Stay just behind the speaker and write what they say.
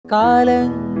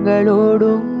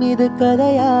காலங்களோடும் இது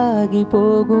கதையாகி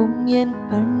போகும் என்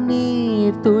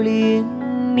கண்ணீர் துளியின்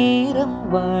நீரம்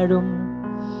வாடும்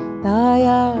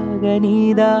தாயாக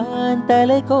நீதான்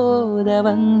தலை கோத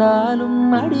வந்தாலும்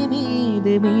அடி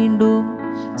மீது மீண்டும்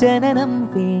ஜனனம்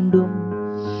வேண்டும்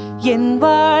என்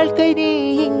வாழ்க்கை நீ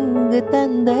இங்கு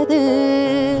தந்தது.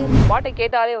 பாட்டை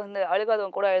கேட்டாலே வந்து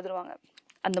அழுகாதவங்க கூட எழுதுருவாங்க.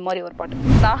 அந்த மாதிரி ஒரு பாட்டு.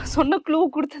 நான் சொன்ன க்ளூ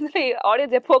கொடுத்ததுல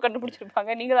ஆடியன்ஸ் எப்போ கண்டுபிடிச்சிருப்பாங்க.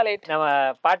 நீங்க தான் லேட். நம்ம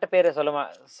பாட்டு பேரை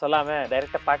சொல்லாம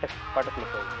டைரக்டா பாட்டுக்குள்ள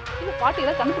போகும். இல்ல பாட்டு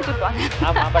எல்லாம் கண்டுபிடிச்சிருப்பாங்க.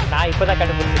 ஆமா, பட் நான் இப்பதான்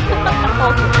கண்டுபிடிச்சிருக்கேன்.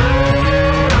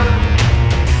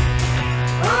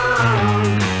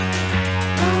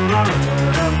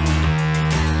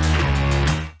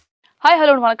 ஹாய்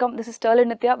ஹலோ வணக்கம். This is Sterlin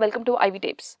Nithya. Welcome to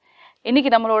iwitapes. இன்னைக்கு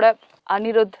நம்மளோட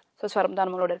அனிருத் சுஸ்வாரம் தான்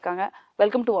நம்மளோட இருக்காங்க.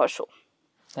 Welcome to our show.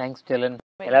 Thanks Sterlin.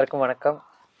 எல்லாருக்கும் வணக்கம்.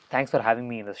 Thanks for having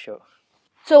me in this show.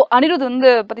 So Anirudh வந்து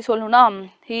பற்றி சொல்லணும்னா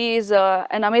he is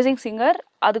an amazing singer.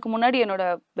 அதுக்கு முன்னாடி என்னோட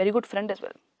very good friend as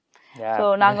well. So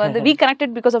நாங்கள் வந்து we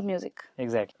connected because of music.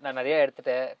 Exactly. நான் நிறைய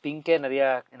எடுத்துட்டேன். பிங்கே நிறைய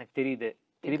எனக்கு தெரியுது.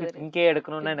 திருப்பி பிங்கே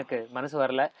எடுக்கணும்னு எனக்கு மனசு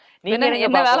வரல. நீங்க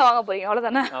என்ன வேலை வாங்க போறீங்க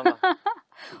அவ்வளோதானே?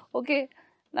 ஓகே,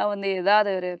 நான் வந்து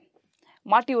ஏதாவது ஒரு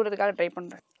மாட்டி விடுறதுக்காக ட்ரை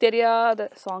பண்ணுறேன். தெரியாத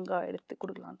சாங்காக எடுத்து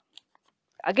கொடுக்கலாம்.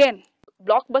 Again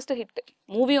black Bastar hit,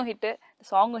 மூவியும் hit,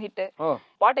 சாங்கும் hit.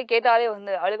 பாட்டை கேட்டாலே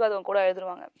வந்து அழுகாதவங்க கூட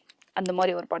எழுதுருவாங்க. அந்த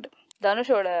மாதிரி ஒரு பாட்டு.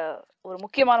 தனுஷோட ஒரு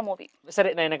முக்கியமான மூவி. சரி,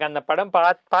 நான் எனக்கு அந்த படம்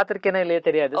பார்த்துருக்கேன்னா இல்லையே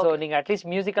தெரியாது. ஸோ நீங்கள் அட்லீஸ்ட்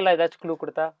மியூசிக்கெல்லாம் ஏதாச்சும் க்ளூ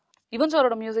கொடுத்தா. யுவன்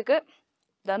சாரோட மியூசிக்கு,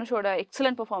 தனுஷோட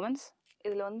எக்ஸலண்ட் பெர்ஃபார்மன்ஸ்.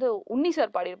 இதில் வந்து உன்னி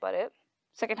சார் பாடியிருப்பாரு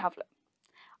செகண்ட் ஹாஃப்ல.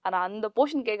 ஆனால் அந்த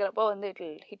போர்ஷன் கேட்குறப்போ வந்து it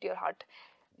will hit your heart.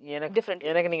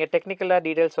 எனக்கு நீங்க டெக்னிக்கலா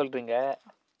டீடைல்ஸ் சொல்றீங்க,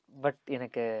 பட்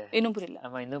எனக்கு இன்னும் புரியல.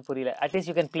 ஆமா, இன்னும் புரியல. At least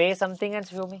you can play something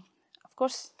and show me. Of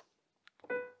course.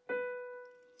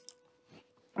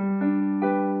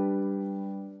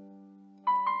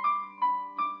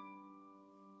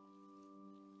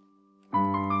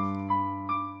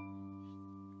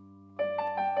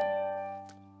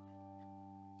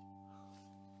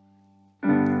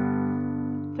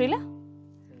 புரியல?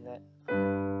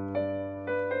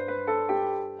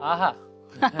 ஆஹா,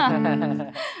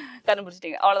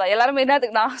 கண்டுபிடிச்சிட்டீங்க. அவ்வளோதான். எல்லாருமே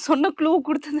என்னதுக்கு நான் சொன்ன க்ளூ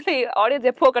கொடுத்ததுல ஆடியன்ஸ்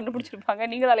எப்போ கண்டுபிடிச்சிருப்பாங்க.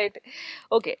 நீங்க தான் லேட்.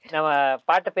 ஓகே, நம்ம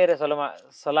பாட்டு பேரை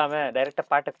சொல்லாம டைரக்டா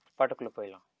பாட்டுக்குள்ள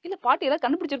போயிடலாம். இல்ல பாட்டு எல்லாம்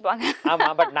கண்டுபிடிச்சிருப்பாங்க. ஆமா,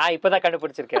 பட் நான் இப்பதான்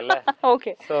கண்டுபிடிச்சிருக்கேன்ல.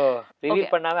 ஓகே, சோ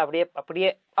ரிவீல் பண்ணாம அப்படியே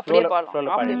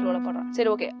பாடுறேன். சரி,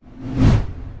 ஓகே.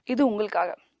 இது உங்களுக்காக.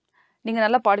 நீங்க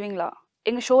நல்லா பாடுவீங்களா?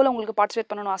 எங்க ஷோல உங்களுக்கு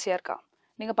பார்ட்டிசிபேட் பண்ணணும்னு ஆசையா இருக்கா?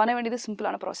 நீங்க பண்ண வேண்டியது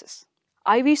சிம்பிளான ப்ராசஸ்.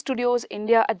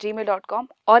 ivstudiosindia@gmail.com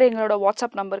ஆர் எங்களோட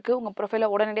வாட்ஸ்அப் நம்பருக்கு உங்கள் ப்ரொஃபைலை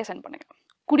உடனடியாக சென்ட் பண்ணுங்க.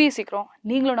 கூடிய சீக்கிரம்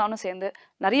நீங்களும் நானும் சேர்ந்து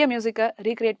நிறைய மியூசிக்கை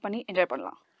ரீக்ரியேட் பண்ணி என்ஜாய்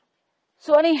பண்ணலாம்.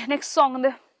 ஸோ நெக்ஸ்ட் சாங்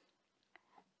வந்து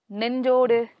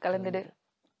நெஞ்சோடு கலந்துடு.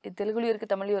 இது தெலுங்குலையும்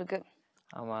இருக்குது, தமிழ்லையும் இருக்குது.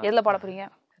 ஆமாம். எதில் பாட போகிறீங்க?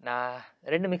 நான்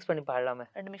ரெண்டு மிக்ஸ் பண்ணி பாடலாமே.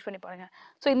 ரெண்டு மிக்ஸ் பண்ணி பாருங்க.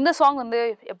 ஸோ இந்த சாங் வந்து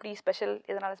எப்படி ஸ்பெஷல்,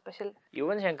 எதனால special?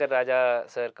 Yuvan Shankar Raja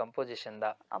sir composition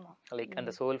தான். ஆமாம். லைக்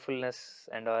அந்த சோல்ஃபுல்னஸ்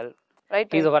and all.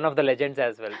 Right. He's one of the legends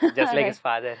as well, just like his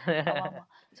father.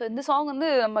 So இந்த சாங் வந்து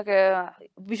நமக்கு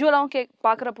விஷுவலாவும்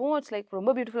பார்க்குறப்போ இட்ஸ் லைக் ரொம்ப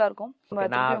பியூட்டிஃபுல்லாக இருக்கும்.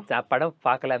 நான் படம்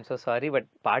பார்க்கல, ஐம் ஸோ சாரி, பட்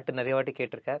பாட்டு நிறைய வாட்டி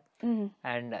கேட்டிருக்கேன்.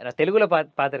 அண்ட் நான் தெலுங்குல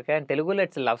பார்த்துருக்கேன். தெலுங்குல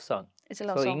இட்ஸ் லவ் சாங்.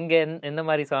 ஸோ இங்கே எந்த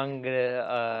மாதிரி சாங்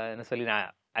சொல்லி நான்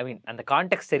ஐ மீன் அந்த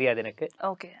கான்டெக்ட் தெரியாது எனக்கு.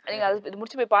 ஓகே, நீங்கள் அது இது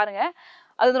முடிச்சு போய் பாருங்க.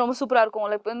 அது வந்து ரொம்ப சூப்பராக இருக்கும்.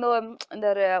 லைக் இந்த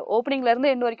ஓப்பனிங்ல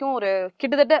இருந்து எண்ட் வரைக்கும் ஒரு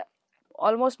கிட்டத்தட்ட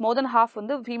ஆல்மோஸ்ட் மோர் தென் ஹாஃப்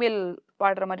வந்து ஃபீமேல்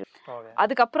பாடுற மாதிரி.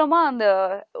 அதுக்கப்புறமா அந்த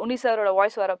உன்னி சாரோட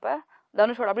வாய்ஸ் வரப்ப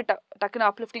தனுஷோட அப்படியே டக்குன்னு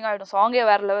அப்லிஃப்டிங் ஆகிடும். சாங்கே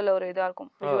வேற லெவலில் ஒரு இதாக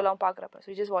இருக்கும் விஷுவலாகவும் பார்க்குறப்ப. So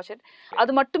just watch it.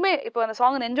 அது மட்டுமே இப்போ அந்த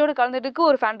சாங் நெஞ்சோடு கலந்துட்டுக்கு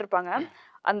ஒரு ஃபேன் இருப்பாங்க.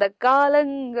 அந்த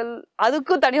காலங்கள்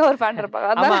அதுக்கும் தனியாக ஒரு ஃபேன் இருப்பாங்க.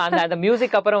 அந்த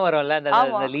மியூசிக் அப்புறம் வரும்ல,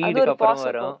 அந்த லீடுக்கு அப்புறம்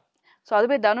வரும். ஸோ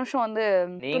அதுவே தனுஷும் வந்து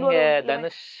நீங்க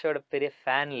தனுஷோட பெரிய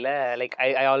ஃபேன்ல. Like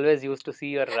I always use to see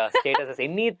your status as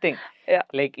anything.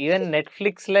 Like even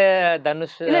நெட்ஃபிளிக்ஸ்ல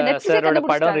Dhanush சாரோட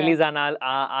படம் ரிலீஸ்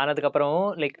ஆனதுக்கு அப்புறம்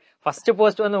லைக் ஃபர்ஸ்ட்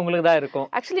போஸ்ட் வந்து உங்களுக்கு தான் இருக்கும்.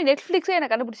 ஆக்சுவலி நெட்ஃபிளிக்ஸே என்ன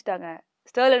கண்டுபிடிச்சிட்டாங்க.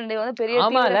 ஸ்டெர்லின் வந்து பெரிய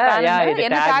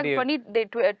என்ன டாக் பண்ணி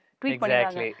ட்வீட்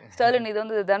பண்ணிருக்காங்க. ஸ்டெர்லின் இது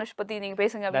வந்து தனுஷ் பத்தி நீங்க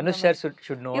பேசுங்க. Dhanush sir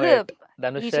should know it.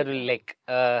 Dhanush sir like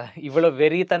இவ்வளவு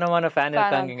வெறித்தனமான ஃபேன்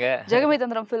இருக்காங்க. ஜெகமே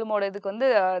தந்திரம் ஃபிலிமோட இதுக்கு வந்து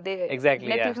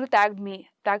நெட்ஃபிளிக்ஸ் வந்து டாக்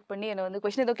பண்ணி என்ன வந்து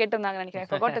क्वेश्चन ஏதோ கேட்டிருந்தாங்க நினைக்கிறேன்.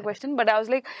 I forgot the question, but I was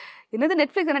like என்னது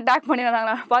நெட்ஃபிளிக்ஸ் என்ன டாக்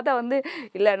பண்ணிருந்தாங்க. பார்த்தா வந்து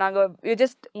இல்ல நாங்க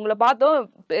ஜஸ்ட் உங்களை பார்த்தோம்,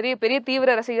 பெரிய பெரிய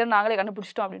தீவிர ரசிகர் நாங்களே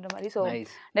கண்டுபிடிச்சிட்டோம் அப்படின்ற மாதிரி. ஸோ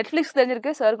நெட்ஃபிளிக்ஸ்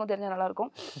தெரிஞ்சிருக்கு, சாருக்கும் தெரிஞ்சா நல்லா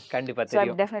இருக்கும். கண்டிப்பா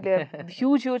தெரியும். டெஃபினெட்லி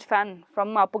ஹியூஜ் ஃபேன்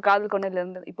ஃப்ரம் அப்போ காதல் கொண்டையில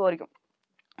இருந்து இப்போ வரைக்கும்.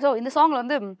 ஸோ இந்த சாங்ல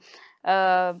வந்து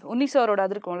உன்னி சாரோட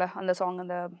அது இருக்கும்ல அந்த சாங்,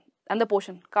 அந்த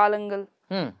போர்ஷன் காலங்கள்,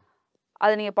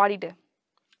 அதை நீங்க பாடிட்டு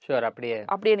ஷூர்.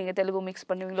 அப்படியே நீங்க தெலுங்கு மிக்ஸ்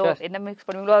பண்ணுவீங்களோ என்ன மிக்ஸ்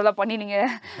பண்ணுவீங்களோ அதெல்லாம் பண்ணி நீங்க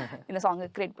இந்த சாங்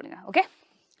கிரியேட் பண்ணுங்க. Okay,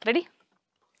 ready?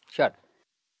 ஷூர்.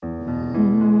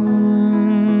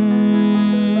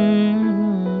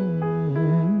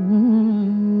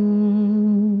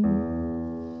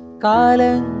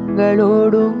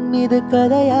 காலங்களோடும் இது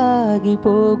கதையாகி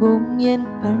போகும் என்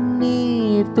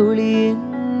கண்ணீர் துளியின்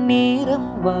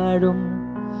நீரம் வாடும்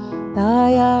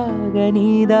தாயாக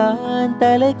நீதான்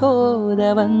தலை கோத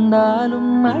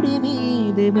வந்தாலும் அடி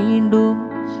மீது மீண்டும்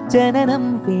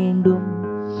ஜனனம் வேண்டும்.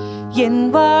 என்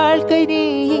வாழ்க்கை நீ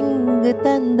இங்கு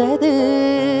தந்தது,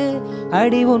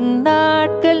 அடி உன்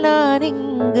நாட்கள் நான்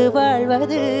இங்கு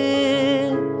வாழ்வது.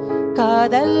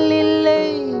 காதல் இல்லை,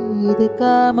 இது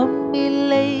காமம்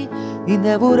இல்லை, இந்த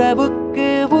உறவுக்கு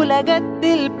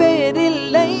உலகத்தில்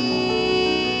பேரில்லை.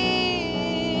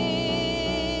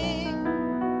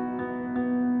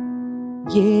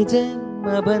 ఏ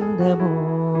జన్మబంధమో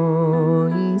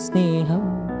ఈ స్నేహం,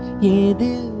 ఏ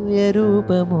దివ్య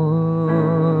రూపమో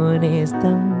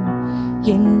నేస్తం,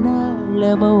 ఎన్నాళ్ళ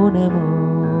మౌనమో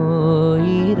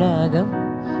ఈ రాగం,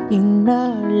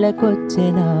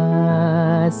 ఇన్నాళ్ళకొచ్చెనా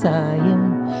సాయం.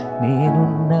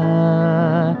 నేనున్నా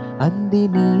అంది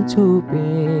నీ చూపే,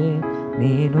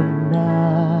 నేనున్నా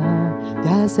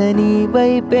ధ్యాస నీ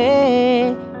వైపే.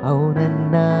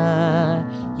 అవునన్నా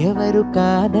ఎవరు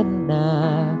కాదన్నా,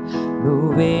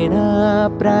 నువ్వేనా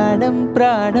ప్రాణం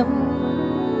ప్రాణం.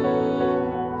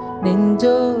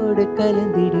 நெஞ்சோடு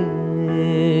கலந்திடு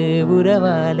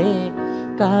உறவாலே,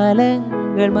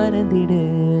 காலங்கள் மறந்திடு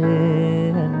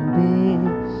அன்பே.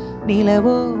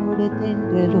 நிலவோடு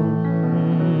தென்றலும்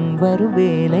வரும்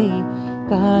வேளை,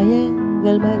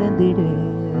 காயங்கள் மறந்திடு.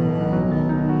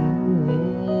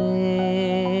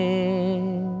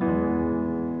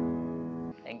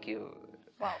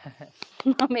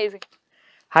 Amazing.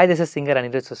 Hi, this is singer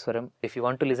Anirudh Suswaram. If you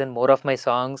want to listen more of my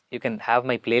songs, you can have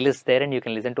my playlist there and you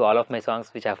can listen to all of my songs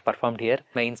which I have performed here.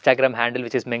 My Instagram handle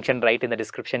which is mentioned right in the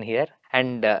description here.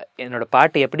 And என்னோட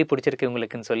பாட்டு எப்படி பிடிச்சிருக்கு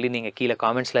உங்களுக்குன்னு சொல்லி நீங்கள் கீழே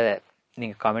காமெண்ட்ஸில்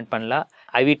நீங்கள் comment பண்ணலாம்.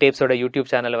 iwitapes ஓட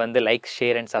யூடியூப் சேனலை வந்து லைக்,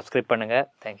 ஷேர் அண்ட் சப்ஸ்கிரைப் பண்ணுங்கள்.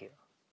 தேங்க்யூ.